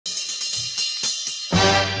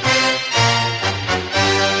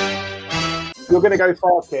You're Gonna Go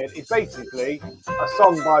Far Kid is basically a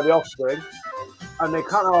song by The Offspring, and the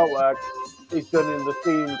kind of artwork is done in the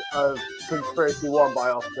theme of Conspiracy One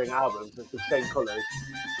by Offspring albums. It's the same colours.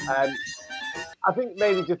 I think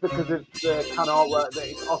maybe just because of the kind of artwork that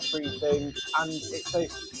it's Offspring thing, and it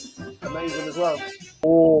tastes amazing as well.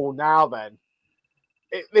 Oh, now then.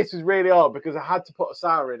 This is really hard because I had to put a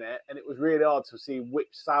sour in it, and it was really hard to see which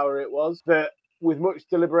sour it was. But with much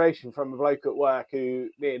deliberation from a bloke at work who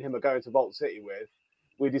me and him are going to Vault City with,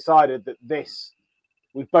 we decided that this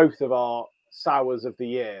was both of our sours of the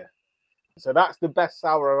year. So that's the best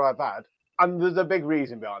sour I've had. And there's a big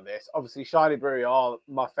reason behind this. Obviously, Shiny Brewery are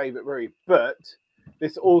my favourite brewery, but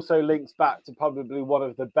this also links back to probably one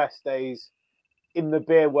of the best days in the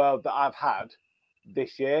beer world that I've had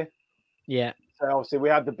this year. Yeah. So obviously we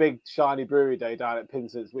had the big Shiny Brewery Day down at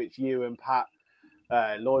Pinson's, which you and Pat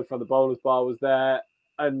Lloyd from the Bowlers Bar was there,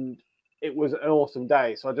 and it was an awesome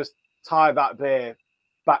day. So I just tie that beer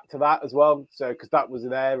back to that as well. So because that was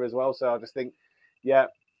there as well. So I just think, yeah,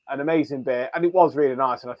 an amazing beer, and it was really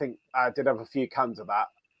nice. And I think I did have a few cans of that,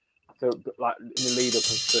 so like in the lead up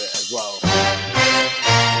to it as well.